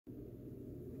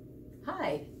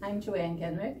Hi, I'm Joanne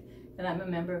Genrick, and I'm a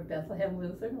member of Bethlehem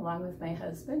Lutheran along with my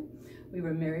husband. We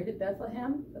were married at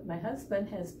Bethlehem, but my husband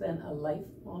has been a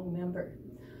lifelong member.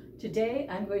 Today,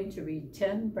 I'm going to read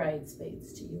 10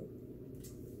 bridesmaids to you.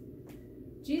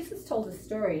 Jesus told a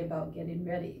story about getting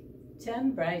ready.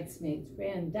 10 bridesmaids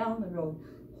ran down the road,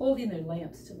 holding their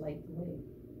lamps to light the way.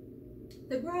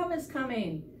 "The groom is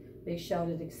coming," they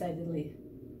shouted excitedly,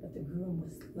 but the groom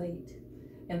was late,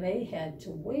 and they had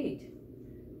to wait.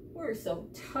 "We're so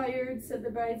tired," said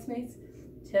the bridesmaids.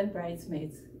 10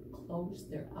 bridesmaids closed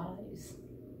their eyes.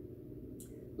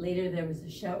 Later there was a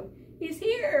shout, "He's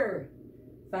here!"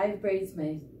 5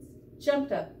 bridesmaids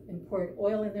jumped up and poured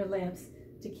oil in their lamps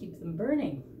to keep them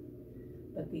burning.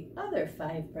 But the other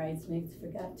 5 bridesmaids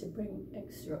forgot to bring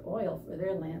extra oil for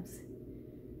their lamps.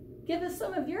 "Give us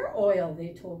some of your oil,"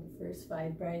 they told the first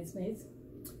 5 bridesmaids.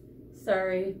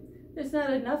 "Sorry, there's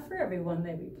not enough for everyone,"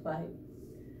 they replied.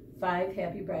 5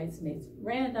 happy bridesmaids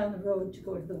ran down the road to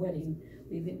go to the wedding,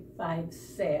 leaving 5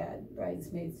 sad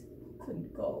bridesmaids who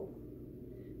couldn't go.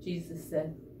 Jesus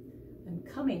said, "I'm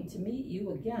coming to meet you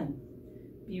again.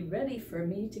 Be ready for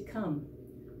me to come,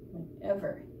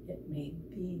 whenever it may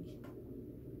be."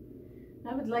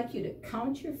 I would like you to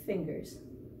count your fingers,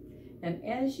 and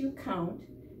as you count,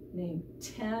 name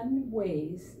 10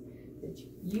 ways that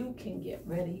you can get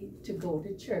ready to go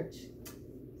to church.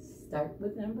 Start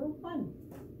with number 1.